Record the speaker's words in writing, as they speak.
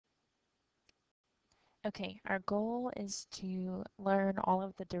Okay, our goal is to learn all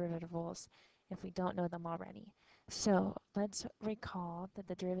of the derivative rules if we don't know them already. So let's recall that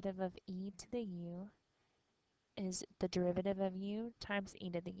the derivative of e to the u is the derivative of u times e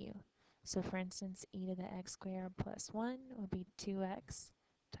to the u. So for instance, e to the x squared plus 1 would be 2x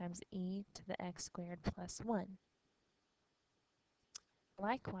times e to the x squared plus 1.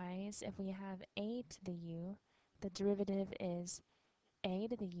 Likewise, if we have a to the u, the derivative is a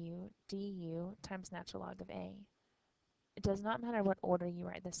to the u du times natural log of a. It does not matter what order you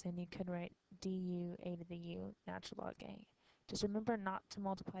write this in. You could write du a to the u natural log a. Just remember not to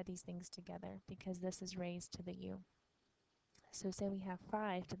multiply these things together because this is raised to the u. So say we have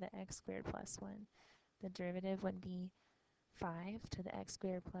 5 to the x squared plus 1. The derivative would be 5 to the x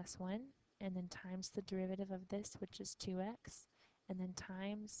squared plus 1, and then times the derivative of this, which is 2x, and then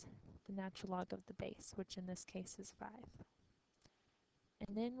times the natural log of the base, which in this case is 5.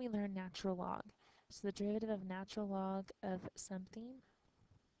 And then we learn natural log. So the derivative of natural log of something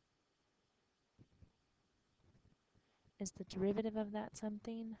is the derivative of that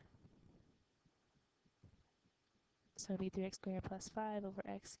something. So it would be 3x squared plus 5 over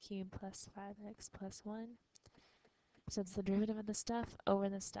x cubed plus 5x plus 1. So it's the derivative of the stuff over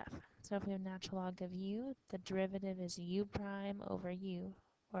the stuff. So if we have natural log of u, the derivative is u prime over u,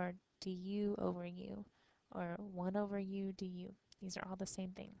 or du over u, or 1 over u du. These are all the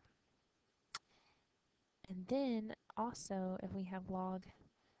same thing. And then also, if we have log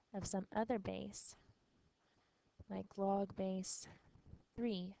of some other base, like log base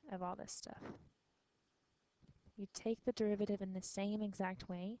 3 of all this stuff, you take the derivative in the same exact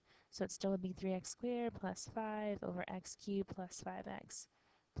way, so it still would be 3x squared plus 5 over x cubed plus 5x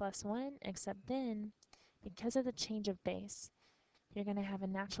plus 1, except then, because of the change of base, you're going to have a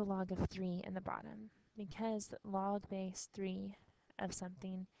natural log of 3 in the bottom, because log base 3 of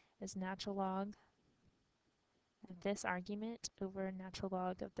something is natural log of this argument over natural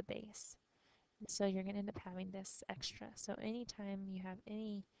log of the base. And so you're going to end up having this extra. So anytime you have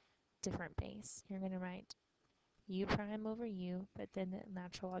any different base, you're going to write u prime over u, but then the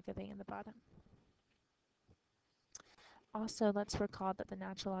natural log of a in the bottom. Also, let's recall that the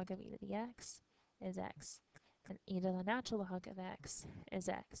natural log of e to the x is x, and e to the natural log of x is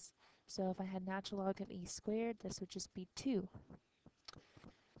x. So if I had natural log of e squared, this would just be 2.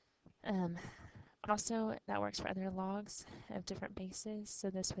 Also, that works for other logs of different bases, so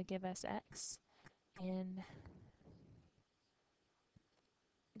this would give us x. And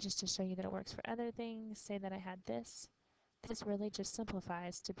just to show you that it works for other things, say that I had this. This really just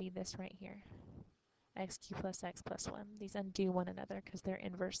simplifies to be this right here, x cubed plus x plus 1. These undo one another because they're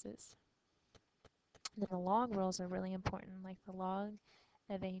inverses. And then the log rules are really important, like the log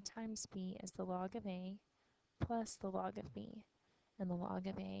of a times b is the log of a plus the log of b. And the log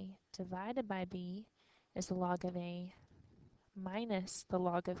of a divided by b is the log of a minus the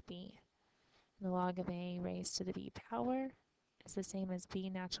log of b. And the log of a raised to the b power is the same as b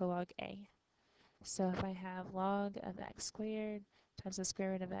natural log a. So if I have log of x squared times the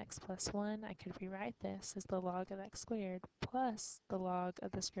square root of x plus 1, I could rewrite this as the log of x squared plus the log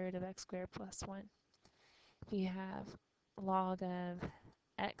of the square root of x squared plus 1. If you have log of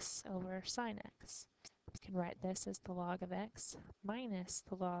x over sine x, you can write this as the log of x minus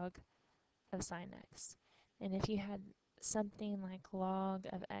the log of sine x. And if you had something like log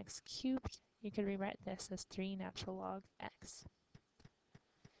of x cubed, you could rewrite this as 3 natural log x.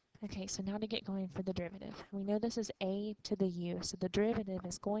 Okay, so now to get going for the derivative. We know this is a to the u, so the derivative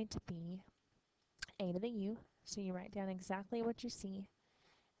is going to be a to the u. So you write down exactly what you see,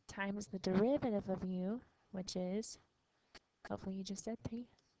 times the derivative of u, which is, hopefully you just said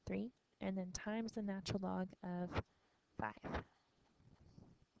 3, and then times the natural log of 5.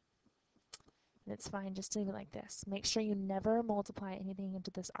 And it's fine just to leave it like this. Make sure you never multiply anything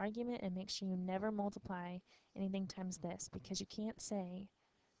into this argument, and make sure you never multiply anything times this, because you can't say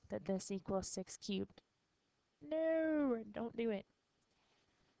that this equals 6 cubed. No, don't do it.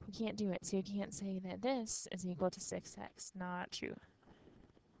 You can't do it, so you can't say that this is equal to 6x. Not true.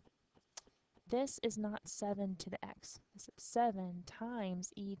 This is not 7 to the x. This is 7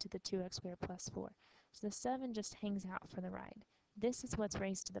 times e to the 2x squared plus 4. So the 7 just hangs out for the ride. This is what's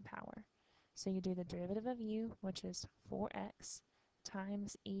raised to the power. So you do the derivative of u, which is 4x,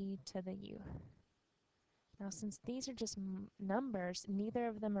 times e to the u. Now since these are just numbers, neither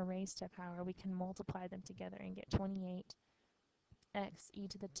of them are raised to power, we can multiply them together and get 28 x e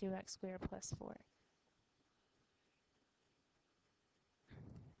to the 2x squared plus 4.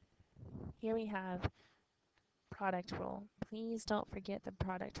 Here we have product rule. Please don't forget the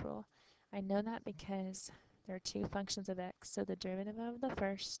product rule. I know that because there are two functions of x, so the derivative of the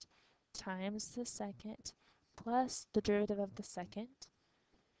first times the second plus the derivative of the second.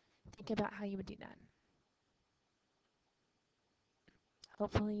 Think about how you would do that.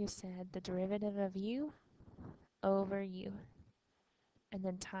 Hopefully you said the derivative of u over u, and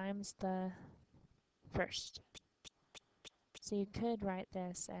then times the first. So you could write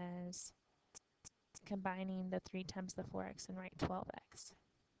this as combining the 3 times the 4x and write 12x.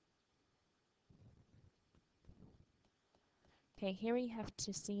 Okay, here we have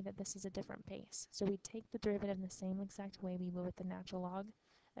to see that this is a different base. So we take the derivative in the same exact way we would with the natural log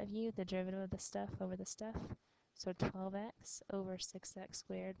of u, the derivative of the stuff over the stuff. So 12x over 6x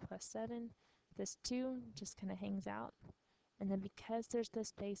squared plus 7. This 2 just kind of hangs out. And then because there's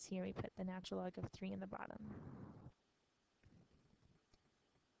this base here, we put the natural log of 3 in the bottom.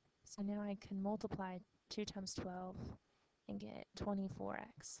 So now I can multiply 2 times 12 and get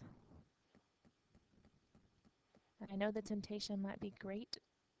 24x. I know the temptation might be great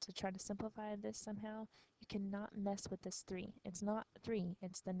to try to simplify this somehow. You cannot mess with this 3. It's not 3,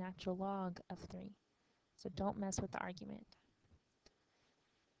 it's the natural log of 3. So don't mess with the argument.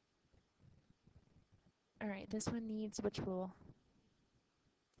 Alright, this one needs which rule?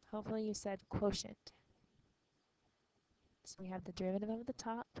 Hopefully you said quotient. So we have the derivative of the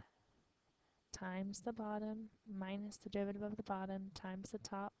top times the bottom minus the derivative of the bottom times the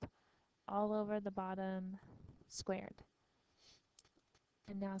top all over the bottom squared.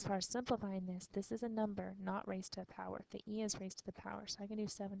 And now as far as simplifying this, this is a number not raised to a power. The e is raised to the power. So I can do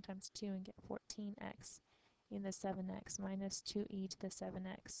 7 times 2 and get 14x e to the 7x minus 2e to the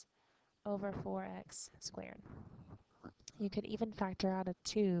 7x over 4x squared. You could even factor out a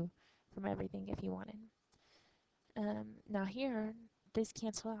 2 from everything if you wanted. Now here, these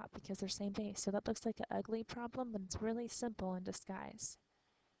cancel out because they're same base. So that looks like an ugly problem, but it's really simple in disguise.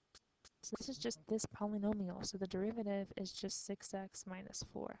 So this is just this polynomial. So the derivative is just 6x minus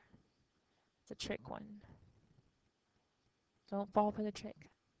 4. It's a trick one. Don't fall for the trick.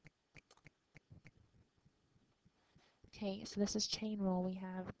 Okay, so this is chain rule. We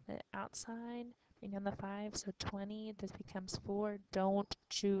have the outside, bring down the 5, so 20. This becomes 4. Don't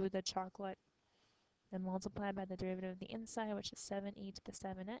chew the chocolate. Then multiply by the derivative of the inside, which is 7e to the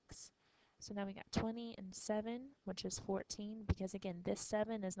 7x. So now we got 20 and 7, which is 14, because again, this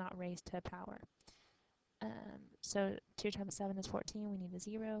 7 is not raised to a power. So 2 times 7 is 14. We need a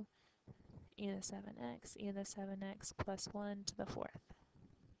 0. E to the 7x, e to the 7x plus 1 to the 4th.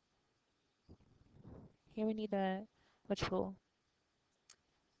 Here we need a which rule?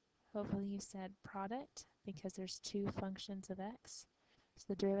 Hopefully you said product, because there's 2 functions of x. So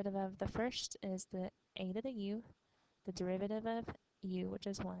the derivative of the first is the a to the u, the derivative of u, which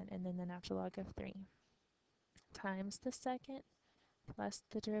is 1, and then the natural log of 3, times the second, plus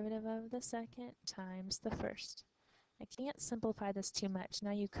the derivative of the second, times the first. I can't simplify this too much.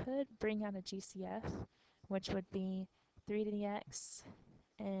 Now you could bring out a GCF, which would be 3 to the x,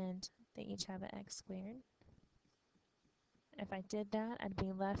 and they each have an x squared. If I did that, I'd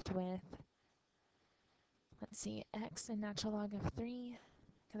be left with, let's see, x and natural log of 3,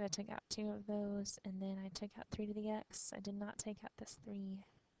 because I took out 2 of those, and then I took out 3 to the x. I did not take out this 3.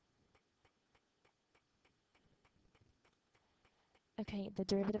 Okay, the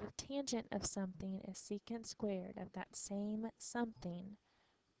derivative of tangent of something is secant squared of that same something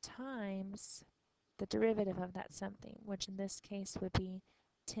times the derivative of that something, which in this case would be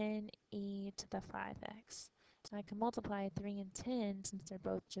 10e to the 5x. So I can multiply 3 and 10 since they're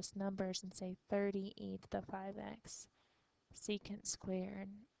both just numbers and say 30e to the 5x secant squared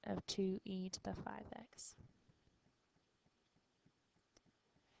of 2e to the 5x.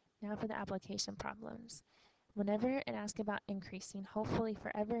 Now for the application problems. Whenever it asks about increasing, hopefully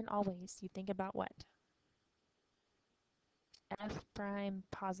forever and always, you think about what? F prime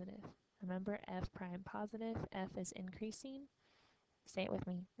positive. Remember, F prime positive, F is increasing. Say it with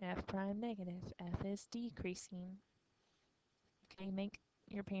me. F prime negative, F is decreasing. Okay, make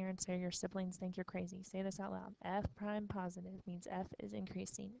your parents or your siblings think you're crazy. Say this out loud. F prime positive means F is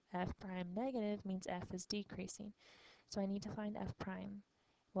increasing. F prime negative means F is decreasing. So I need to find F prime.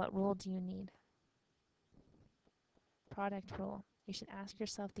 What rule do you need? Product rule. You should ask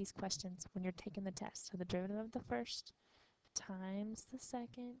yourself these questions when you're taking the test. So the derivative of the first times the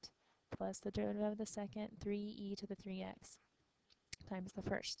second plus the derivative of the second, 3e to the 3x times the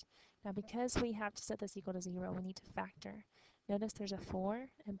first. Now because we have to set this equal to 0, we need to factor. Notice there's a 4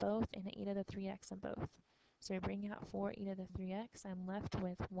 in both and an e to the 3x in both. So we bring out 4e to the 3x. I'm left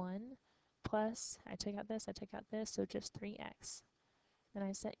with 1 plus, I took out this, so just 3x. Then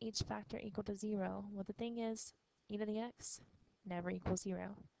I set each factor equal to 0. Well, the thing is, e to the x never equals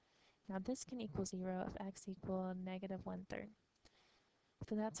 0. Now this can equal 0 if x equal negative 1/3.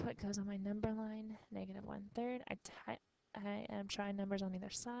 So that's what goes on my number line, negative 1/3. I am trying numbers on either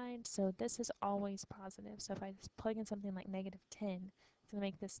side, so this is always positive. So if I plug in something like negative 10, it's going to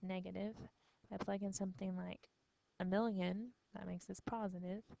make this negative. If I plug in something like a million, that makes this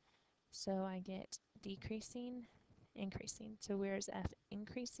positive. So I get decreasing, increasing. So where's f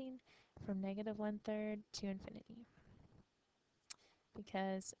increasing? From negative 1/3 to infinity,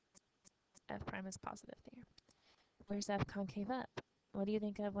 because f prime is positive there. Where's f concave up? What do you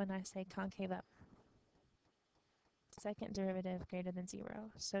think of when I say concave up? Second derivative greater than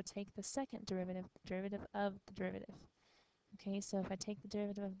 0. So take the second derivative of the derivative. Okay, so if I take the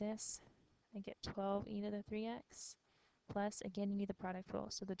derivative of this, I get 12e to the 3x plus, again, you need the product rule.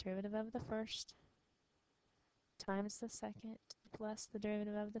 So the derivative of the first times the second plus the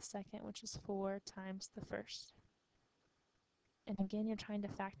derivative of the second, which is 4 times the first. And again, you're trying to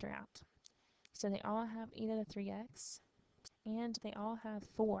factor out. So they all have e to the 3x, and they all have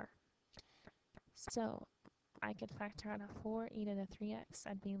 4. So I could factor out a 4e to the 3x.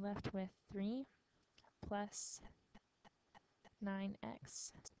 I'd be left with 3 plus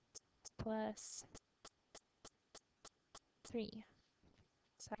 9x plus 3.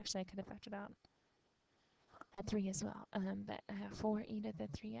 So actually I could have factored out a 3 as well, but I have 4e to the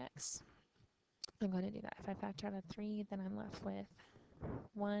 3x. I'm going to do that. If I factor out a 3, then I'm left with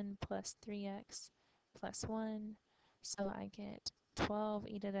 1 plus 3x plus 1. So I get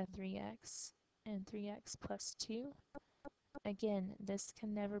 12e to the 3x and 3x plus 2. Again, this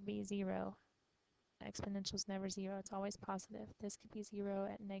can never be 0. Exponential's never 0. It's always positive. This could be 0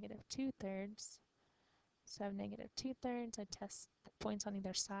 at negative 2/3. So I have negative 2/3. I test the points on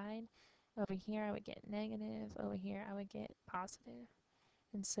either side. Over here I would get negative. Over here I would get positive.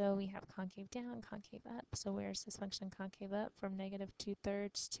 And so we have concave down, concave up. So where's this function concave up? From negative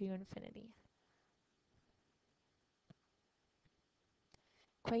 2/3 to infinity.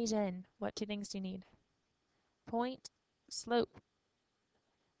 Equation. What two things do you need? Point, slope.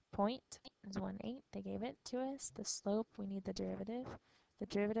 Point is 1/8. They gave it to us. The slope, we need the derivative. The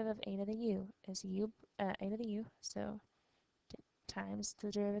derivative of a to the u is a to the u. So times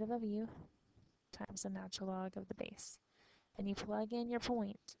the derivative of u times the natural log of the base. And you plug in your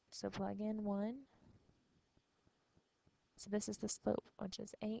point. So plug in 1. So this is the slope, which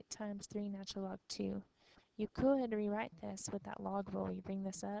is 8 times 3 natural log 2. You could rewrite this with that log rule. You bring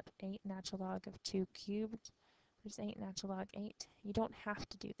this up, 8 natural log of 2 cubed, which is 8 natural log 8. You don't have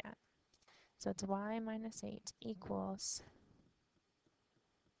to do that. So it's y minus 8 equals,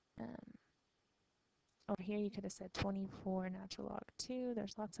 over here you could have said 24 natural log 2.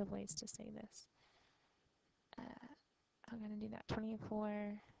 There's lots of ways to say this. I'm going to do that.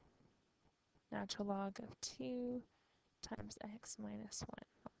 24 natural log of 2 times x minus 1.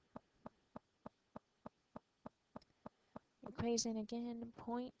 Equation again,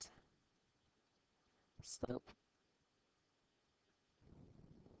 point, slope.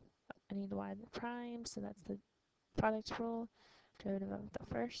 I need y prime, so that's the product rule. Derivative of the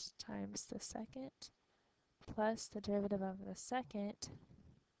first times the second plus the derivative of the second,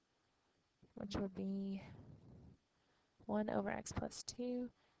 which would be 1 over x plus 2,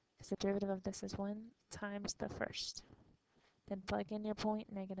 because the derivative of this is 1 times the first. Then plug in your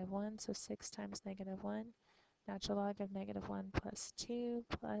point, -1, so 6 times -1. Natural log of -1 plus 2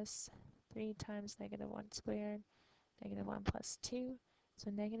 plus 3 times -1 squared, -1 plus 2. So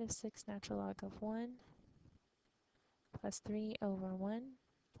 -6 natural log of 1 plus 3 over 1.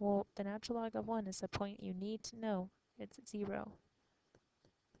 Well, the natural log of 1 is the point you need to know. It's 0.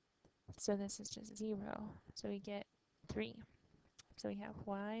 So this is just 0. So we get 3. So we have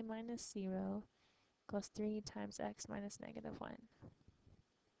y minus 0 equals 3 times x minus -1.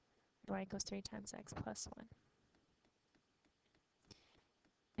 Y equals 3 times x plus 1.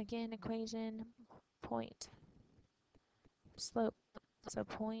 Again, equation, point, slope. So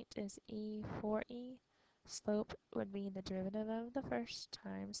point is e 4e. Slope would be the derivative of the first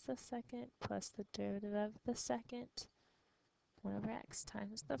times the second plus the derivative of the second, 1 over x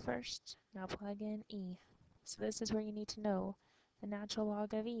times the first. Now plug in e. So this is where you need to know the natural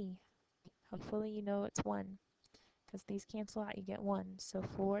log of e. Hopefully you know it's 1, because these cancel out, you get 1. So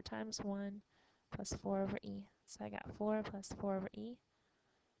 4 times 1 plus 4 over e. So I got 4 plus 4 over e.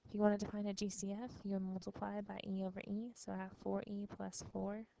 If you wanted to find a GCF, you would multiply by e over e. So I have 4e plus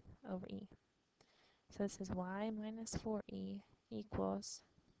 4 over e. So this is y minus 4e equals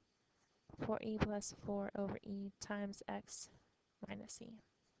 4e plus 4 over e times x minus e.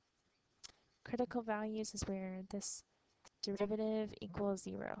 Critical values is where this derivative equals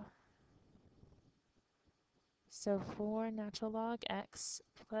 0. So 4 natural log x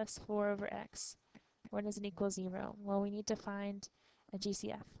plus 4 over x. Where does it equal 0? Well, we need to find a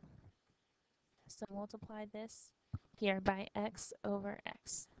GCF. So multiply this here by x over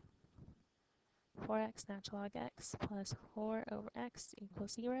x. 4x natural log x plus 4 over x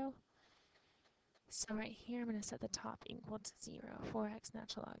equals 0. So right here, I'm going to set the top equal to 0. 4x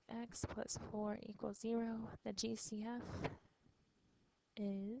natural log x plus 4 equals 0. The GCF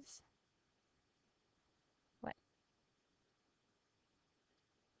is what?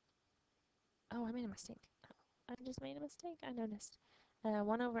 Oh, I made a mistake. I just made a mistake. I noticed.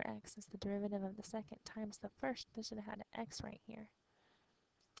 1 over x is the derivative of the second times the first. This should have had an x right here.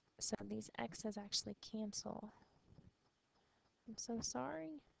 So these x's actually cancel. I'm so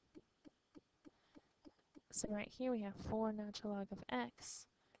sorry. So right here we have 4 natural log of x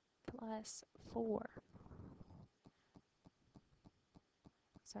plus 4.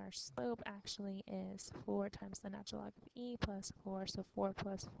 So our slope actually is 4 times the natural log of e plus 4, so 4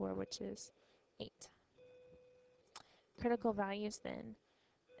 plus 4, which is 8. Critical values then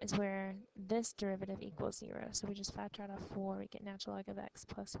is where this derivative equals 0. So we just factor out of 4, we get natural log of x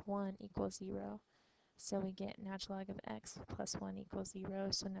plus 1 equals 0. So we get natural log of x plus 1 equals 0,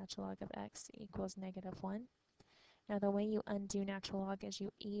 so natural log of x equals negative 1. Now the way you undo natural log is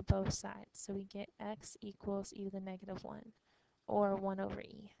you e both sides. So we get x equals e to the negative 1, or 1 over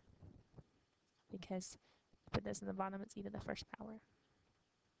e. Because put this in the bottom, it's e to the first power.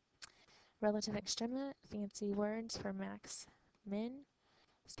 Relative extrema, fancy words for max, min.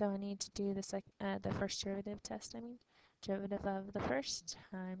 So I need to do the first derivative test, Derivative of the first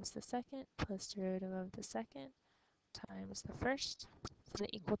times the second plus derivative of the second times the first, so they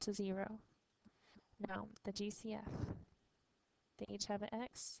equal to 0. Now, the GCF, they each have an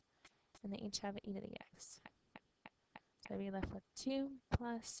x, and they each have an e to the x. So we left with 2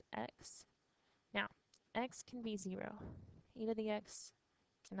 plus x. Now, x can be 0. E to the x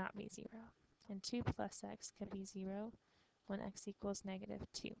cannot be 0. And 2 plus x can be 0 when x equals negative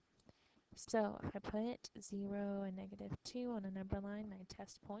 2. So if I put 0 and negative 2 on a number line, my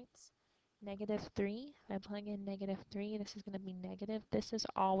test points. Negative 3, if I plug in negative 3, this is going to be negative. This is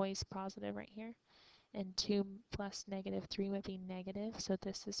always positive right here. And 2 plus negative 3 would be negative, so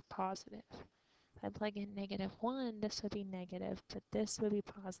this is positive. If I plug in negative 1, this would be negative, but this would be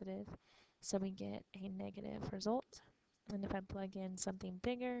positive, so we get a negative result. And if I plug in something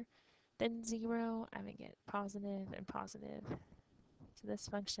bigger than 0, I would get positive and positive. So this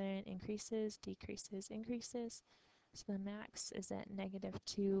function increases, decreases, increases. So the max is at negative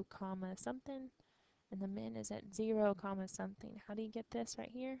 2 comma something, and the min is at 0 comma something. How do you get this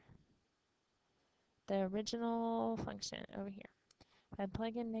right here? The original function over here. If I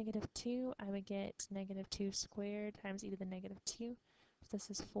plug in negative 2, I would get negative 2 squared times e to the negative 2. So this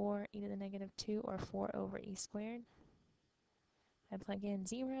is 4 e to the negative 2, or 4 over e squared. If I plug in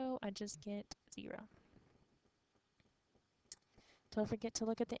 0, I just get 0. Don't forget to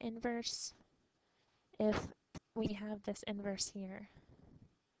look at the inverse. If we have this inverse here,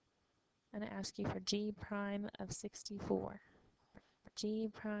 I'm going to ask you for g prime of 64. G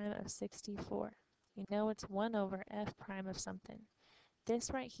prime of 64. You know it's 1 over f prime of something.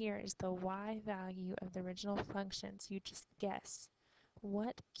 This right here is the y value of the original function, so you just guess.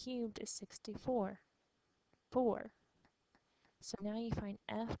 What cubed is 64? 4. So now you find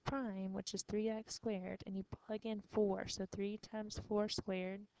f prime, which is 3x squared, and you plug in 4. So 3 times 4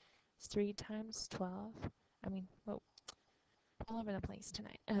 squared is 3 times 12. Whoa, all over the place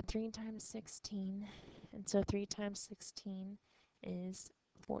tonight. 3 times 16, and so 3 times 16 is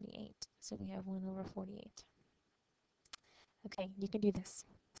 48. So we have 1 over 48. Okay, you can do this.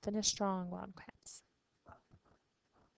 Finish strong, Wildcats.